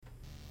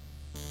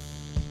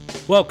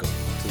Welcome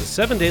to the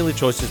 7 Daily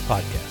Choices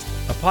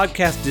Podcast, a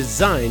podcast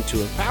designed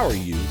to empower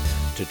you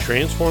to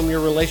transform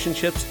your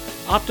relationships,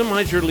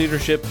 optimize your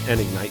leadership, and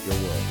ignite your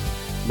world.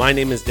 My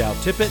name is Dow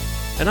Tippett,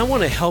 and I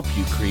want to help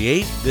you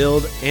create,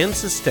 build, and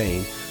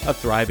sustain a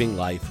thriving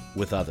life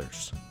with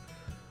others.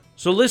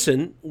 So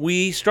listen,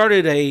 we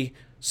started a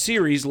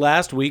series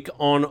last week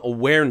on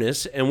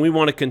awareness, and we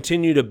want to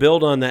continue to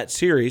build on that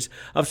series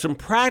of some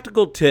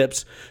practical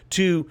tips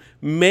to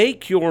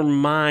make your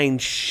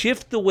mind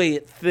shift the way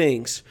it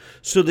thinks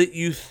so that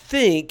you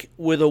think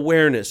with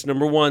awareness.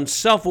 Number one,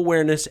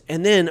 self-awareness,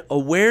 and then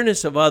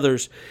awareness of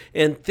others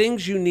and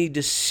things you need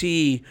to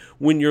see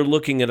when you're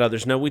looking at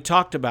others. Now, we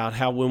talked about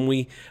how when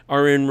we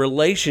are in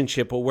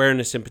relationship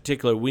awareness in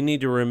particular, we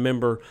need to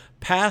remember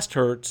past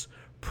hurts,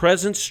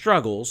 present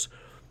struggles,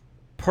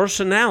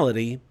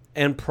 personality,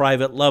 and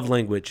private love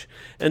language.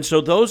 And so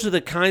those are the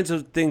kinds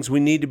of things we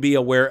need to be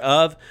aware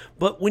of.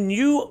 But when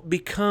you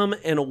become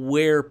an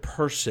aware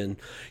person,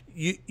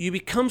 you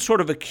become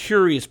sort of a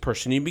curious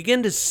person. You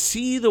begin to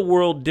see the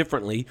world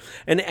differently.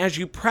 And as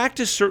you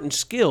practice certain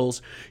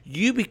skills,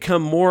 you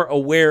become more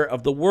aware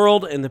of the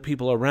world and the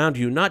people around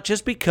you, not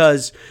just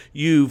because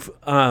you've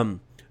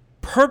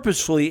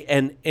purposefully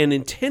and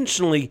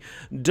intentionally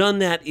done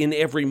that in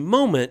every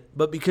moment,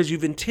 but because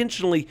you've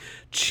intentionally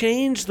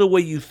changed the way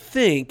you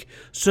think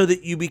so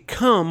that you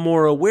become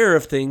more aware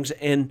of things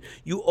and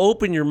you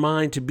open your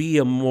mind to be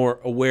more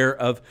aware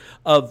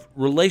of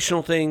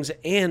relational things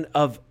and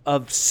of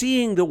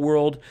seeing the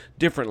world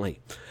differently.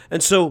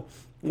 And so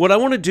what I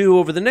want to do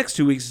over the next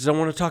 2 weeks is I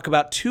want to talk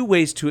about 2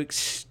 ways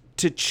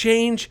to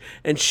change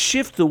and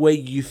shift the way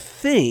you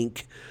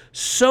think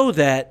so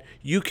that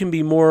you can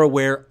be more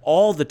aware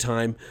all the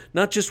time,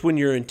 not just when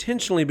you're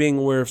intentionally being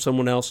aware of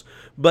someone else,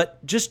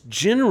 but just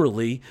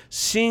generally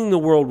seeing the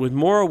world with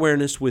more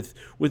awareness, with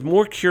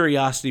more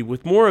curiosity,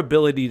 with more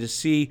ability to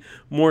see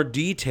more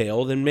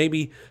detail than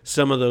maybe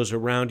some of those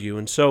around you.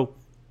 And so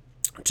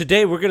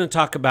today we're going to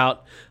talk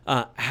about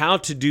how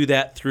to do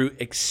that through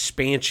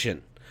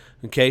expansion.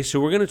 Okay,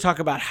 so we're going to talk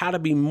about how to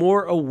be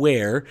more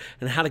aware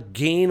and how to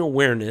gain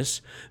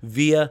awareness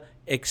via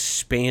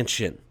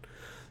expansion.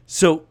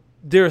 So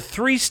there are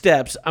 3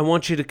 steps I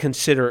want you to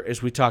consider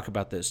as we talk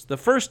about this. The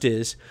first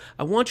is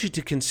I want you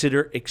to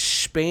consider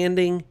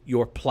expanding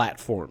your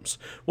platforms.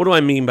 What do I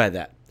mean by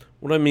that?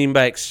 What do I mean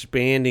by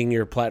expanding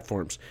your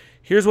platforms?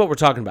 Here's what we're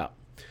talking about.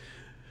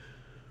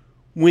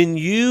 When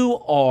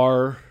you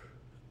are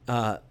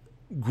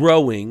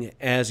growing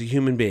as a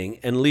human being,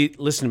 and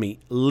listen to me,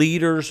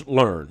 leaders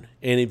learn.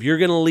 And if you're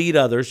going to lead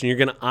others and you're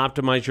going to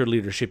optimize your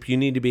leadership, you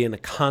need to be in a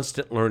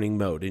constant learning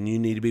mode, and you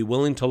need to be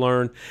willing to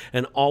learn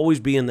and always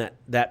be in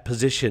that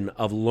position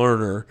of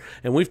learner.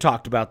 And we've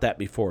talked about that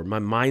before. My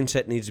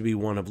mindset needs to be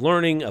one of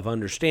learning, of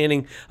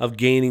understanding, of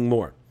gaining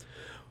more.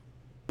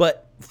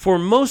 But for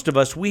most of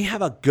us, we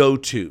have a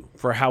go-to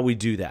for how we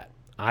do that.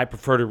 I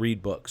prefer to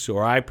read books,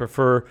 or I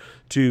prefer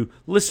to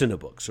listen to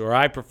books, or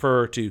I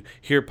prefer to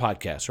hear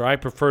podcasts, or I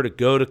prefer to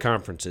go to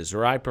conferences,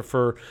 or I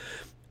prefer...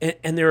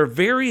 And there are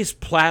various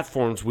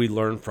platforms we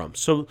learn from.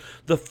 So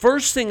the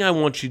first thing I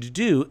want you to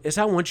do is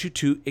I want you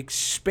to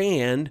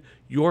expand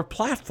your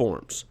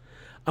platforms.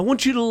 I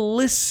want you to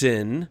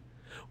listen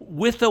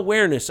with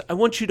awareness. I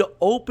want you to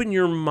open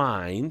your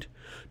mind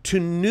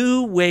to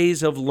new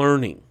ways of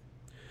learning.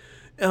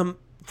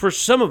 For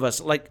some of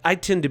us, like I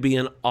tend to be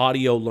an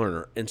audio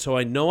learner, and so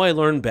I know I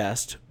learn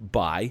best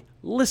by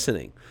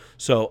listening.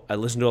 So I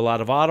listen to a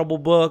lot of Audible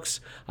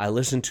books. I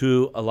listen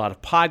to a lot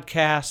of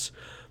podcasts,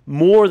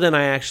 more than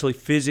I actually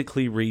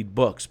physically read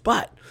books.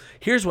 But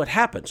here's what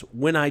happens.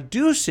 When I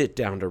do sit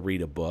down to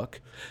read a book,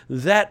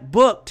 that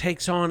book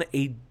takes on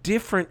a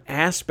different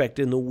aspect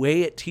in the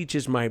way it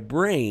teaches my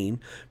brain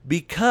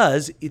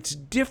because it's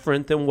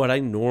different than what I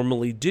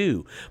normally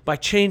do. By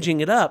changing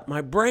it up,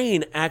 my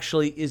brain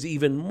actually is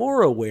even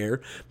more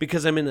aware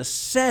because I'm in a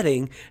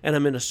setting and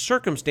I'm in a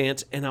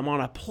circumstance and I'm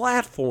on a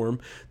platform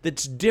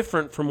that's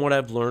different from what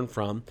I've learned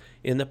from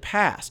in the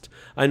past.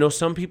 I know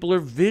some people are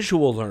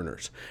visual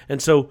learners,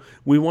 and so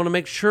we want to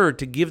make sure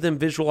to give them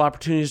visual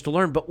opportunities to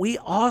learn, but we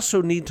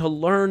also need to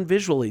learn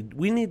visually.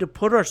 We need to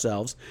put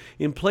ourselves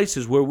in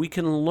places where we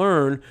can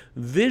learn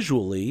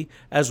visually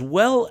as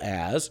well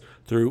as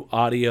through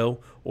audio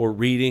or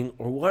reading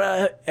or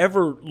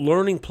whatever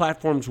learning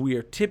platforms we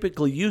are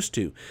typically used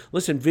to.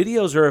 Listen,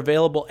 videos are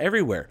available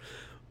everywhere.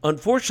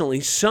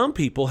 Unfortunately, some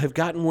people have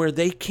gotten where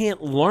they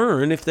can't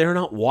learn if they're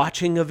not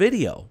watching a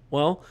video.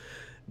 Well,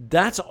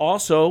 that's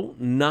also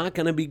not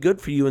going to be good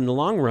for you in the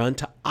long run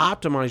to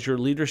optimize your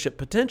leadership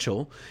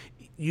potential.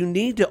 You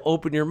need to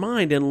open your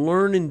mind and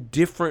learn in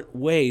different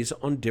ways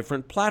on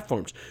different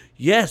platforms.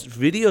 Yes,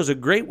 video is a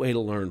great way to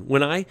learn.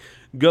 When I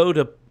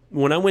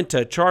went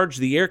to charge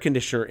the air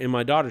conditioner in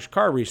my daughter's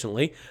car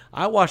recently,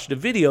 I watched a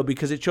video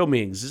because it showed me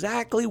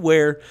exactly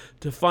where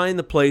to find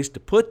the place to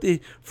put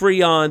the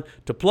Freon,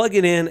 to plug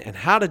it in, and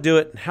how to do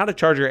it, and how to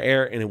charge your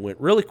air, and it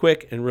went really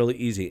quick and really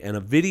easy. And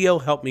a video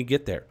helped me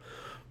get there.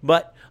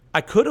 But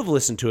I could have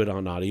listened to it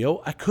on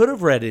audio. I could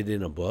have read it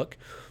in a book.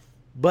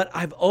 But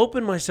I've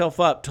opened myself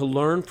up to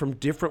learn from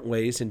different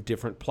ways and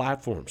different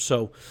platforms.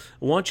 So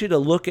I want you to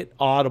look at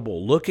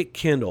Audible, look at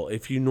Kindle.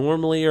 If you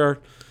normally are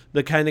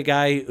the kind of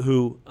guy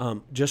who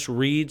just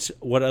reads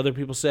what other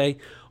people say,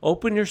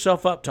 open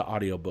yourself up to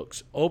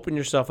audiobooks. Open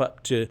yourself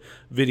up to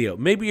video.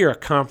 Maybe you're a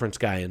conference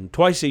guy and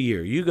twice a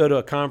year you go to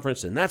a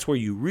conference and that's where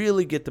you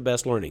really get the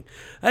best learning.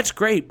 That's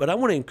great, but I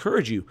want to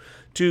encourage you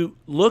to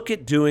look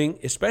at doing,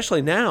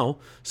 especially now,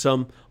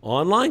 some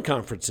online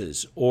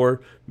conferences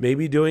or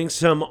maybe doing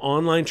some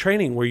online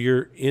training where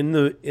you're in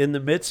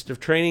the midst of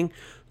training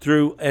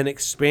through an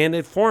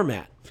expanded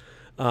format.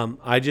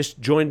 I just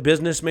joined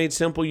Business Made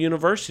Simple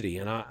University,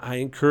 and I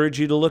encourage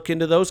you to look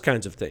into those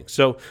kinds of things.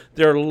 So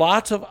there are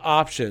lots of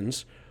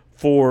options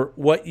for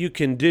what you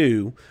can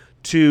do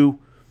to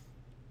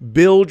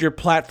build your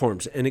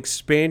platforms and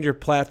expand your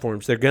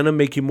platforms. They're going to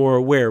make you more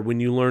aware when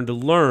you learn to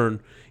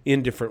learn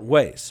in different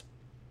ways.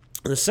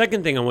 And the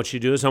second thing I want you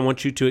to do is I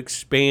want you to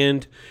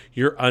expand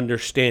your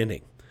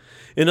understanding.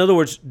 In other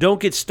words, don't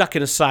get stuck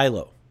in a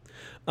silo.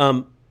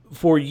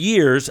 For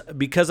years,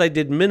 because I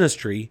did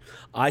ministry,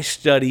 I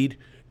studied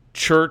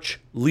church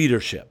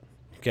leadership.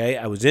 Okay,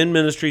 I was in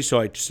ministry,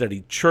 so I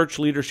studied church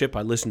leadership.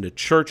 I listened to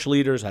church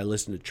leaders. I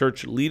listened to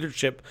church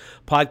leadership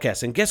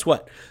podcasts. And guess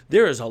what?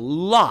 There is a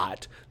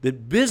lot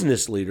that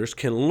business leaders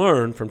can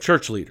learn from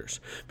church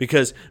leaders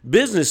because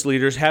business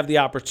leaders have the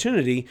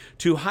opportunity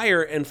to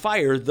hire and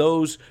fire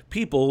those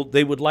people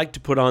they would like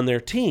to put on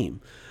their team.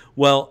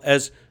 Well,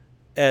 as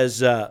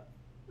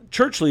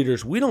church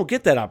leaders, we don't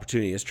get that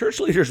opportunity. As church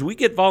leaders, we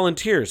get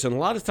volunteers, and a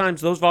lot of times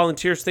those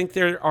volunteers think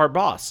they're our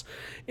boss.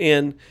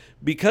 And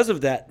because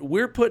of that,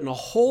 we're put in a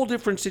whole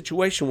different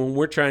situation when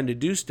we're trying to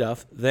do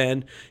stuff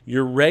than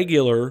your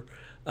regular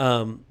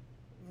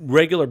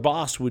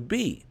boss would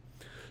be.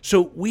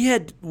 So we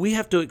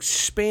have to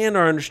expand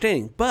our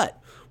understanding.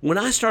 But when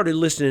I started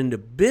listening to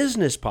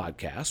business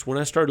podcasts, when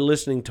I started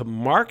listening to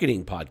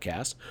marketing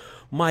podcasts,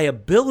 my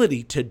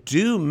ability to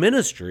do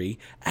ministry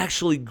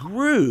actually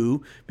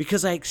grew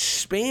because I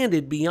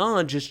expanded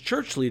beyond just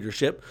church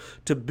leadership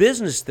to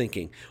business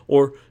thinking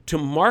or to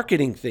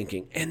marketing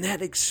thinking. And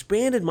that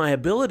expanded my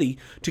ability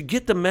to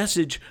get the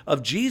message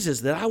of Jesus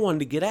that I wanted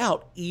to get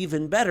out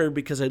even better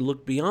because I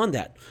looked beyond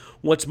that.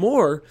 What's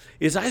more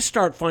is I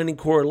start finding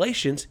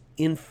correlations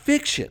in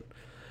fiction,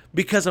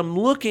 because I'm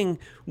looking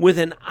with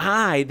an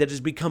eye that has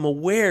become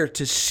aware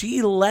to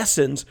see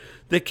lessons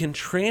that can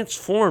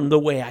transform the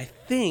way I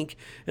think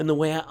and the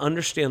way I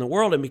understand the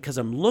world. And because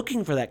I'm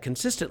looking for that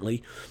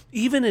consistently,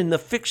 even in the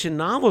fiction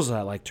novels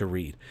I like to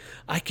read,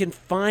 I can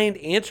find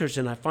answers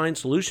and I find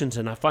solutions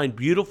and I find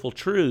beautiful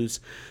truths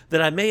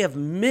that I may have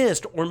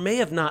missed or may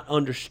have not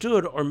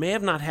understood or may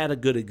have not had a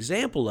good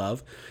example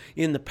of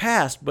in the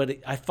past, but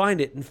I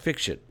find it in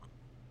fiction.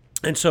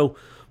 And so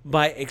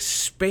by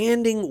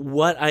expanding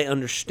what I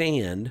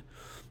understand,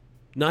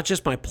 not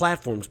just my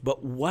platforms,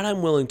 but what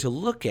I'm willing to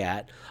look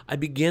at, I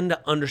begin to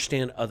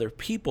understand other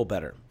people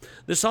better.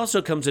 This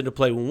also comes into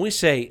play when we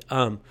say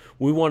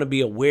we want to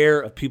be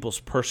aware of people's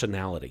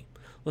personality.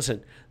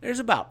 Listen, there's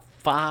about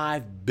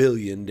 5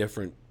 billion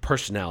different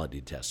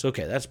personality tests.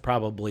 Okay, that's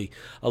probably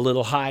a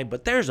little high,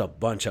 but there's a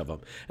bunch of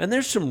them. And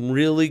there's some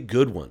really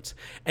good ones.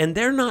 And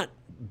they're not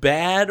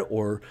bad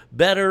or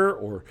better,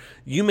 or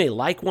you may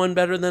like one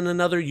better than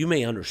another. You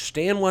may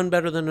understand one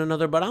better than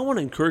another, but I want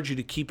to encourage you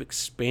to keep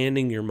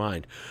expanding your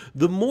mind.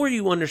 The more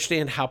you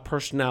understand how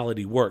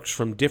personality works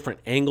from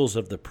different angles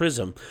of the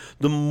prism,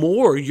 the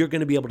more you're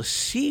going to be able to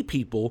see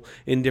people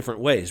in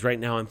different ways. Right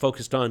now, I'm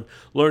focused on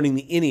learning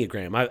the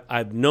Enneagram.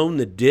 I've known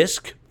the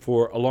DISC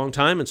for a long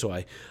time, and so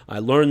I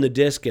learned the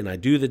DISC and I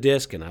do the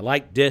DISC, and I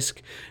like DISC,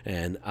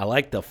 and I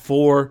like the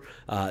 4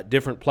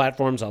 different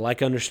platforms. I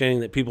like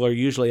understanding that people are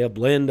usually a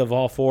blend of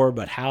all 4,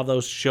 but how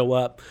those show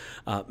up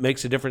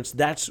makes a difference.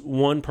 That's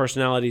one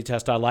personality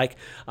test I like.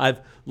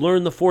 I've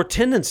learned the 4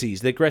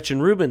 tendencies that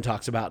Gretchen Rubin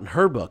talks about in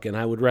her book, and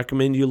I would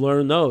recommend you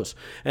learn those.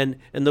 And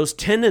those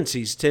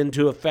tendencies tend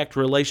to affect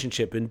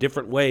relationship in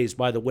different ways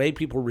by the way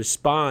people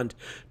respond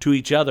to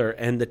each other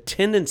and the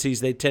tendencies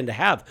they tend to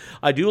have.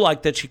 I do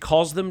like that she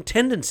calls them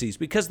tendencies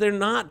because they're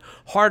not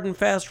hard and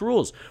fast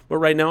rules. But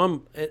right now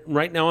I'm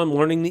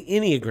learning the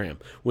Enneagram,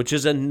 which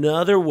is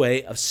another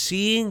way of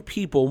seeing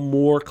people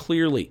more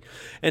clearly.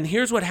 And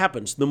here's what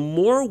happens. The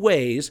more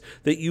ways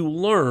that you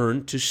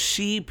learn to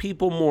see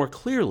people more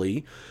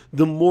clearly,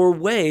 the more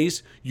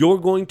ways you're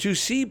going to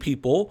see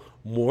people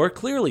more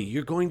clearly.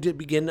 You're going to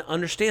begin to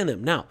understand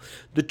them. Now,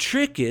 the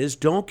trick is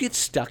don't get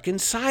stuck in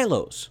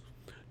silos.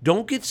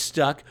 Don't get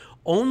stuck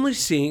only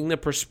seeing the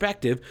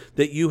perspective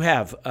that you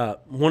have.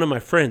 One of my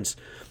friends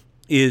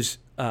is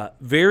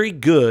very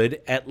good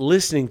at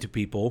listening to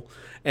people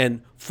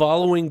and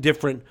following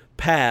different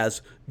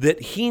paths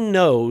that he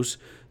knows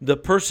the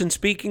person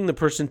speaking, the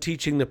person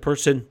teaching, the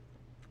person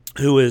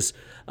who is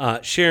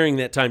sharing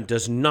that time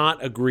does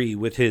not agree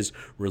with his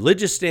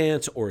religious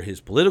stance or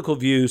his political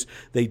views.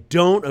 They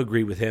don't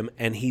agree with him,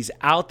 and he's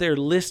out there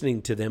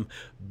listening to them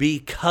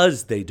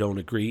because they don't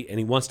agree, and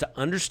he wants to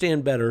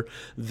understand better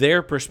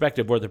their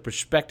perspective or the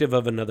perspective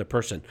of another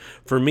person.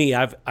 For me,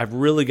 I've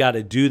really got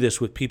to do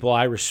this with people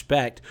I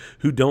respect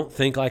who don't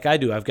think like I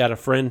do. I've got a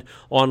friend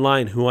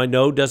online who I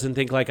know doesn't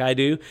think like I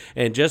do,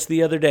 and just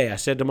the other day I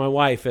said to my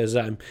wife as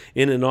I'm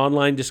in an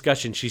online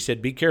discussion, she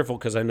said, be careful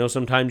because I know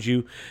sometimes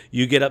you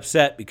get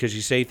upset because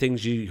you say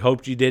things you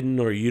hoped you didn't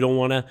or you don't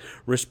want to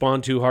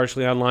respond too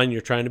harshly online.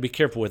 You're trying to be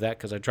careful with that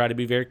because I try to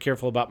be very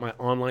careful about my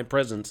online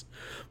presence.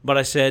 But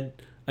I said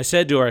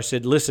to her,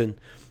 listen,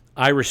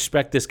 I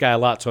respect this guy a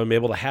lot, so I'm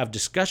able to have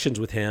discussions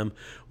with him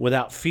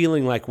without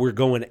feeling like we're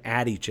going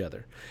at each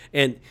other.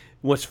 And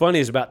what's funny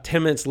is about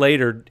 10 minutes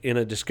later in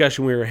a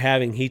discussion we were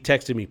having, he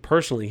texted me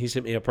personally. He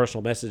sent me a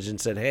personal message and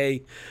said,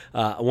 hey,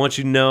 I want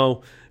you to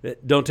know,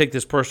 don't take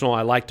this personal.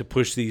 I like to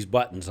push these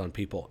buttons on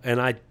people.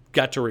 And I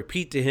got to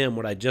repeat to him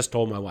what I just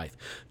told my wife.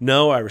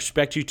 No, I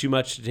respect you too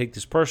much to take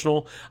this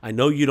personal. I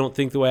know you don't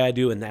think the way I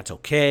do, and that's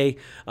okay.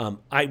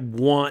 I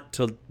want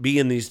to be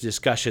in these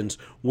discussions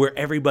where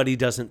everybody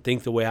doesn't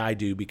think the way I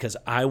do because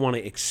I want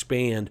to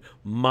expand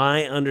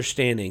my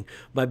understanding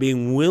by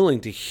being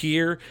willing to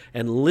hear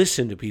and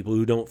listen to people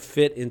who don't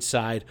fit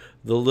inside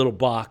the little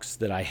box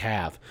that I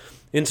have.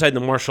 Inside the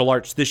martial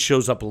arts, this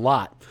shows up a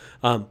lot,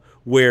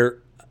 where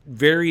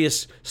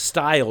various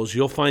styles,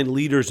 you'll find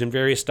leaders in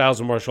various styles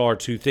of martial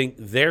arts who think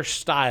their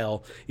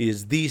style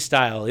is the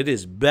style. It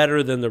is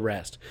better than the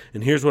rest.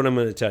 And here's what I'm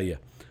going to tell you.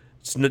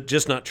 It's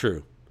just not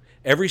true.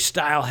 Every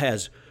style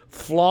has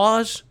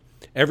flaws.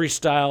 Every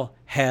style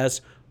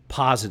has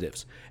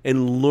positives.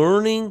 And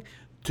learning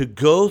to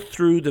go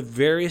through the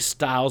various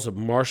styles of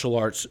martial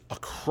arts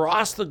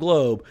across the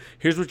globe,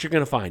 here's what you're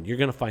going to find. You're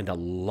going to find a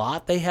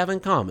lot they have in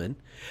common,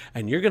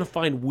 and you're going to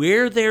find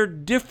where they're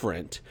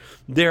different.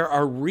 There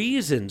are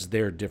reasons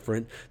they're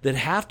different that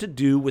have to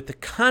do with the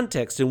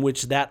context in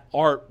which that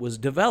art was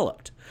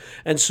developed.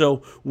 And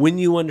so when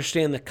you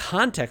understand the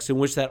context in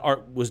which that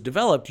art was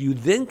developed, you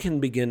then can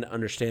begin to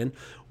understand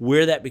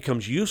where that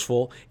becomes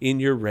useful in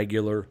your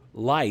regular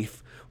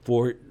life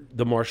for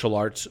the martial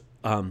arts,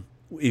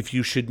 if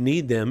you should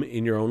need them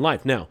in your own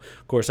life. Now,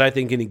 of course, I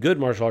think any good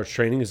martial arts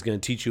training is going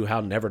to teach you how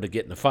never to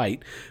get in a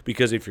fight,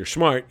 because if you're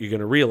smart, you're going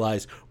to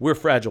realize we're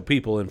fragile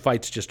people and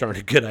fights just aren't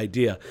a good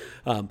idea.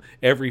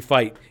 Every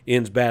fight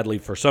ends badly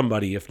for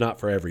somebody, if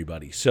not for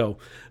everybody. So,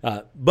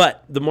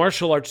 but the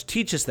martial arts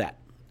teach us that.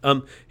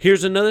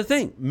 Here's another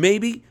thing.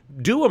 Maybe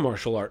do a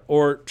martial art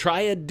or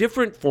try a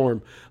different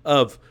form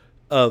of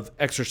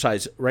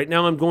exercise. Right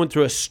now I'm going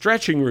through a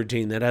stretching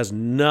routine that has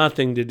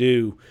nothing to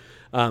do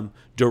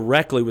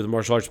directly with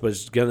martial arts, but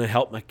it's going to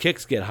help my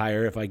kicks get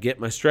higher if I get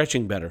my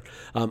stretching better.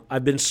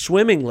 I've been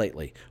swimming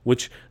lately,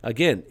 which,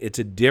 again, it's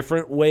a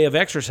different way of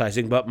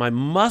exercising, but my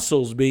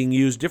muscles being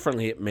used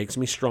differently, it makes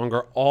me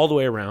stronger all the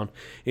way around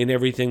in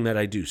everything that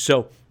I do.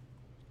 So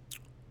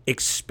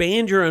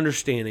expand your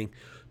understanding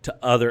to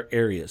other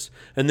areas.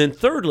 And then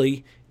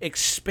thirdly,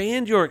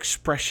 expand your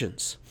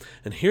expressions.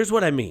 And here's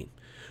what I mean.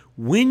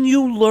 When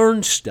you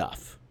learn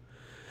stuff,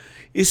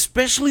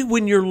 especially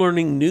when you're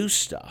learning new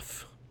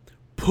stuff,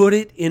 put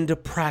it into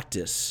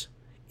practice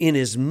in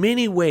as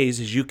many ways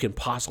as you can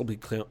possibly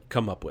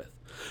come up with.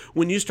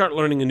 When you start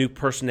learning a new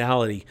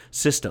personality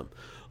system,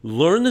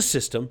 learn the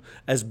system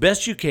as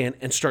best you can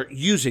and start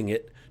using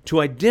it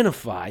to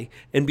identify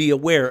and be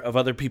aware of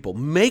other people.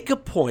 Make a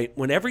point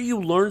whenever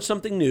you learn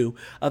something new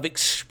of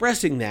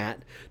expressing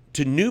that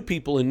to new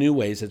people in new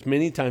ways as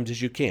many times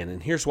as you can.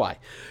 And here's why.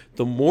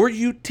 The more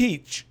you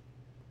teach,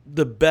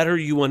 the better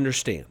you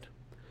understand.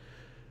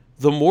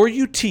 The more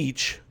you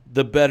teach,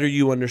 the better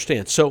you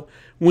understand. So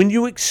when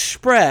you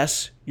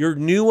express your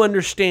new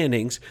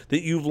understandings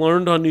that you've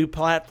learned on new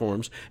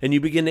platforms and you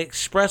begin to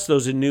express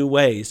those in new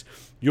ways,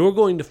 you're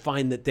going to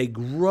find that they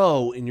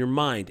grow in your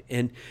mind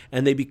and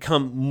they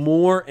become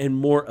more and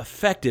more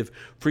effective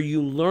for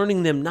you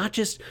learning them, not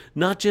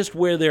just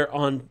where they're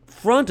on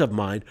front of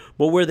mind,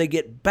 but where they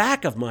get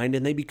back of mind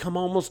and they become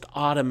almost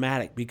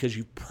automatic because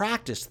you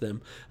practice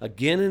them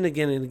again and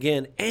again and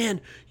again,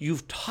 and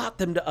you've taught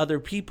them to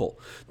other people.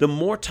 The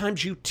more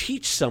times you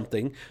teach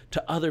something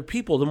to other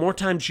people, the more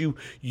times you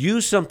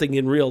use something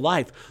in real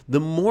life, the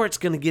more it's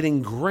going to get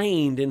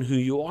ingrained in who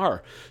you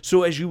are.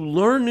 So as you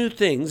learn new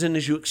things and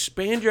as you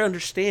expand your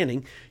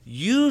understanding,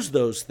 use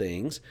those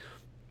things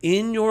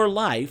in your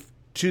life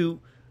to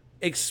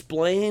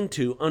explain,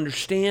 to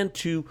understand,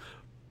 to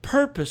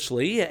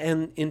purposely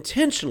and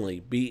intentionally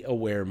be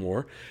aware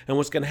more. And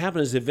what's going to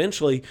happen is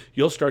eventually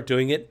you'll start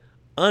doing it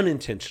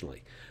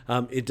unintentionally.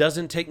 It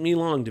doesn't take me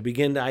long to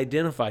begin to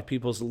identify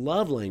people's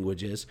love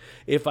languages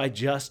if I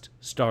just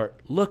start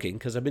looking,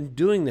 because I've been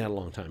doing that a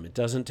long time. It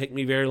doesn't take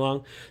me very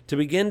long to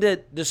begin to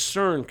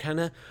discern kind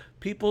of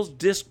people's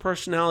DISC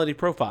personality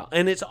profile.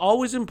 And it's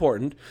always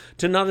important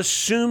to not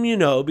assume you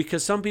know,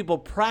 because some people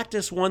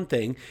practice one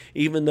thing,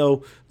 even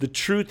though the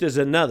truth is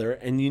another,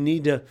 and you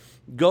need to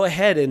go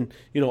ahead and,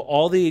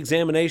 all the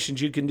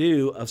examinations you can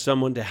do of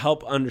someone to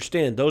help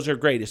understand. Those are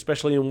great,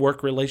 especially in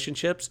work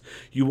relationships.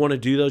 You want to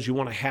do those. You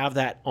want to have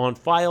that on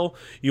file.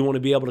 You want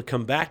to be able to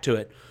come back to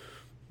it.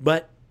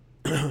 But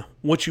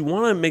what you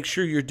want to make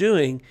sure you're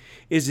doing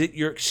is that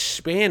you're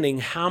expanding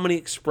how many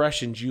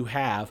expressions you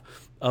have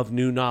of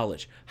new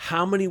knowledge,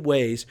 how many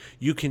ways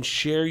you can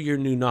share your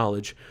new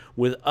knowledge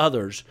with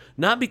others,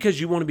 not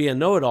because you want to be a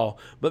know-it-all,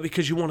 but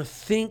because you want to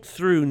think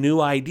through new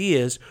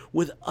ideas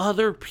with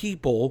other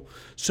people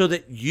so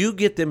that you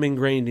get them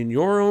ingrained in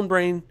your own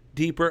brain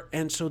deeper,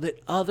 and so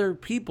that other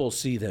people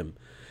see them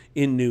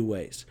in new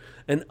ways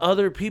and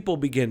other people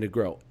begin to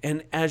grow.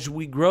 And as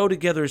we grow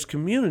together as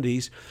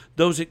communities,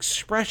 those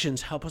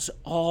expressions help us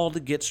all to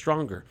get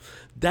stronger.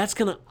 That's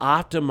going to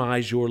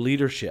optimize your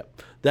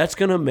leadership. That's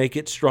going to make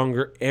it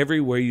stronger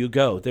everywhere you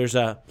go. There's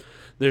a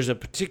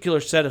particular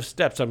set of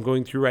steps I'm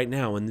going through right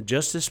now. And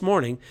just this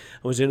morning,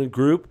 I was in a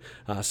group,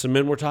 some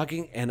men were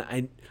talking,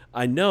 and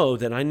I know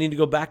that I need to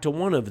go back to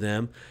one of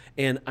them,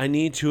 and I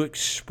need to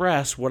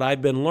express what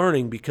I've been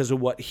learning because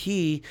of what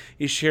he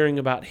is sharing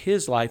about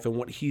his life and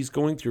what he's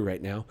going through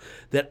right now.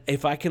 That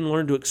if I can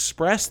learn to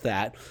express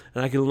that,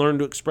 and I can learn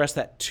to express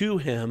that to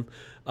him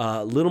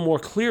a little more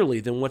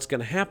clearly, then what's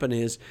going to happen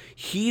is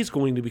he's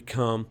going to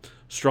become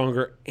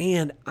stronger,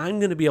 and I'm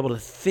going to be able to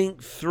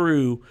think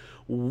through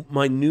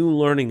my new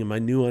learning and my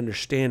new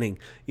understanding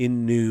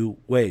in new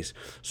ways.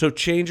 So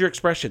change your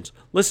expressions.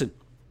 Listen,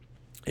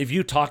 if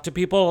you talk to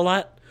people a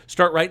lot,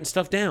 start writing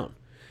stuff down.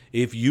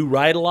 If you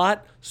write a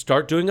lot,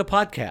 start doing a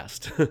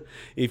podcast.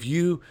 If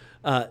you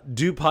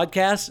do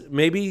podcasts,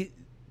 maybe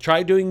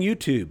try doing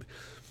YouTube.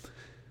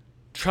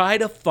 Try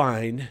to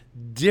find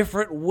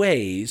different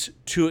ways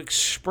to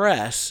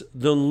express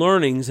the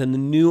learnings and the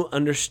new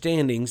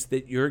understandings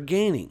that you're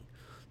gaining.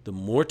 The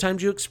more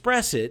times you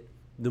express it,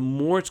 the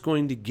more it's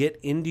going to get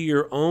into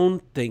your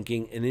own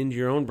thinking and into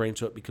your own brain,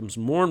 so it becomes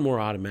more and more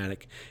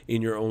automatic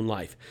in your own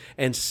life.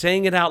 And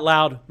saying it out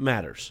loud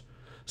matters.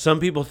 Some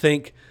people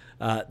think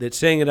that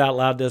saying it out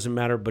loud doesn't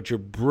matter, but your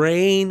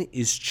brain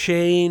is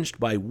changed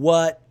by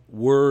what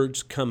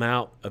words come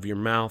out of your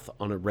mouth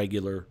on a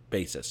regular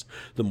basis.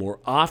 The more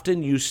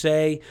often you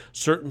say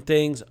certain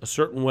things a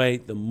certain way,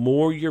 the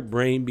more your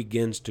brain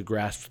begins to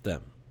grasp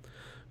them.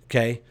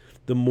 Okay?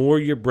 The more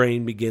your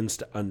brain begins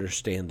to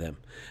understand them.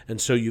 And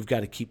so you've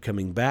got to keep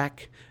coming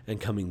back and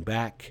coming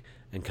back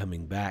and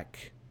coming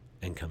back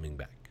and coming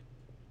back.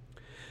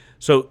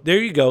 So there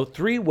you go.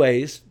 3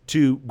 ways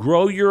to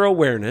grow your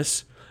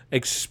awareness,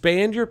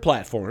 expand your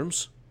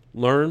platforms,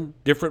 learn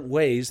different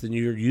ways than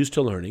you're used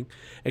to learning,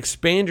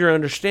 expand your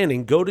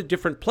understanding, go to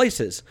different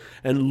places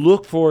and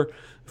look for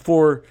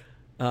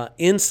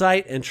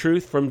insight and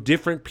truth from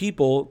different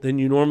people than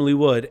you normally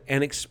would,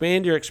 and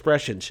expand your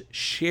expressions.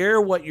 Share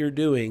what you're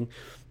doing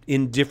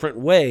in different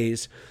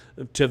ways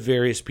to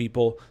various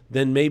people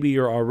than maybe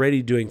you're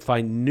already doing.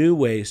 Find new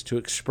ways to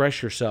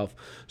express yourself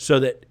so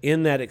that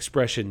in that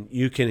expression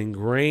you can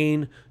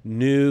ingrain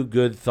new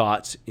good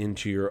thoughts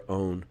into your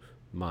own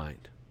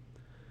mind.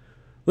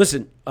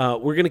 Listen,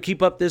 we're going to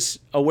keep up this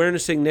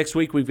awareness thing next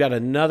week. We've got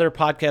another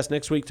podcast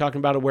next week talking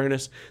about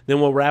awareness. Then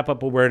we'll wrap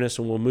up awareness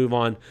and we'll move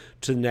on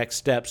to the next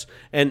steps.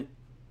 And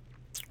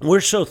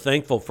we're so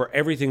thankful for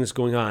everything that's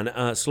going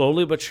on.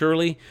 Slowly but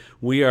surely,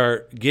 we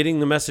are getting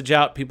the message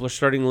out. People are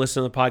starting to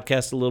listen to the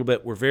podcast a little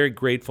bit. We're very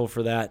grateful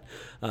for that.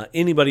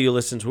 Anybody who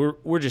listens,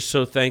 we're just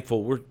so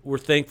thankful. We're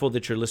thankful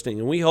that you're listening.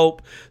 And we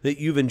hope that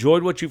you've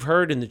enjoyed what you've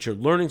heard and that you're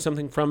learning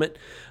something from it.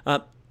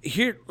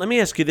 Here, let me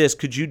ask you this.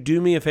 Could you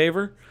do me a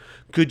favor?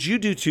 Could you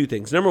do 2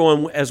 things? Number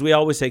 1, as we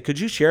always say, could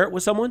you share it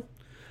with someone?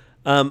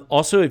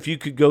 Also, if you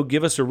could go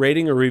give us a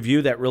rating or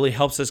review, that really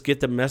helps us get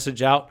the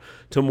message out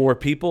to more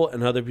people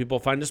and other people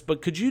find us.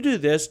 But could you do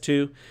this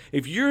too?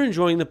 If you're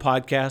enjoying the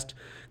podcast,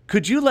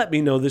 could you let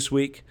me know this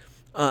week?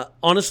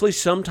 Honestly,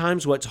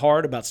 sometimes what's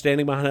hard about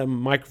standing behind a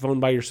microphone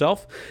by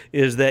yourself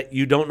is that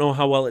you don't know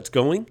how well it's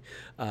going.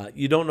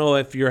 You don't know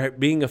if you're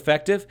being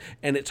effective,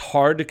 and it's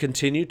hard to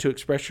continue to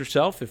express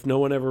yourself if no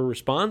one ever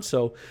responds.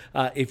 So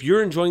if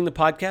you're enjoying the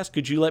podcast,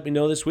 could you let me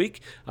know this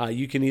week?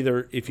 You can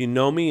either, if you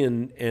know me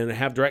and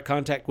have direct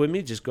contact with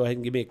me, just go ahead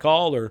and give me a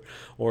call or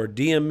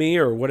DM me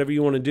or whatever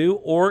you want to do.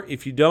 Or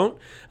if you don't,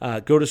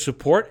 go to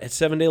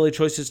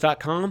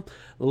support@sevendailychoices.com.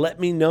 Let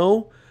me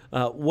know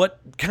what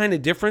kind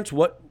of difference,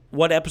 what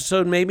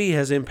episode maybe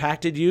has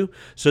impacted you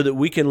so that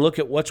we can look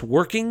at what's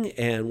working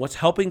and what's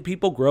helping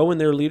people grow in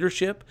their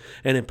leadership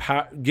and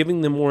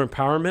giving them more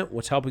empowerment,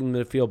 what's helping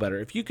them to feel better.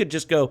 If you could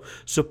just go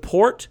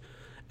support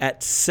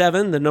at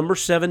 7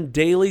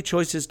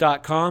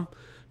 dailychoices.com,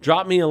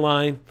 drop me a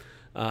line,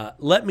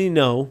 let me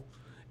know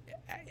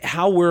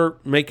how we're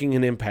making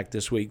an impact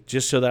this week,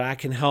 just so that I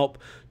can help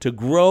to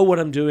grow what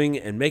I'm doing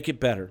and make it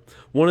better.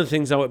 One of the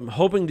things I'm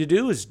hoping to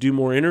do is do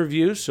more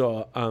interviews,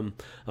 so I'm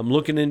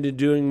looking into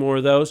doing more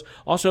of those.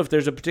 Also, if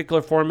there's a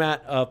particular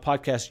format of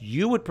podcast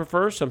you would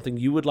prefer, something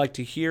you would like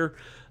to hear,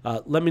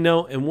 let me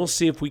know, and we'll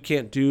see if we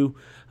can't do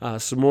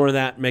some more of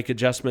that, make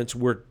adjustments.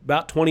 We're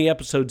about 20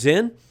 episodes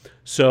in,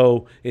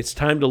 so it's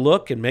time to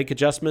look and make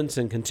adjustments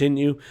and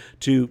continue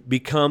to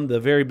become the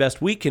very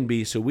best we can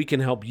be so we can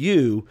help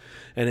you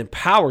and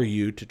empower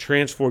you to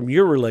transform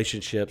your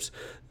relationships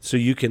so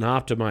you can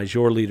optimize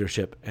your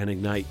leadership and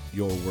ignite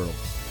your world.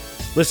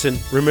 Listen,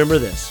 remember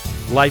this.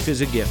 Life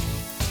is a gift.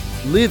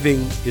 Living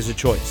is a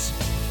choice.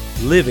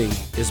 Living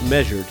is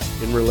measured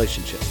in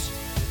relationships.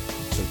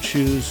 So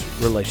choose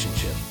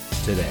relationship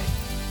today.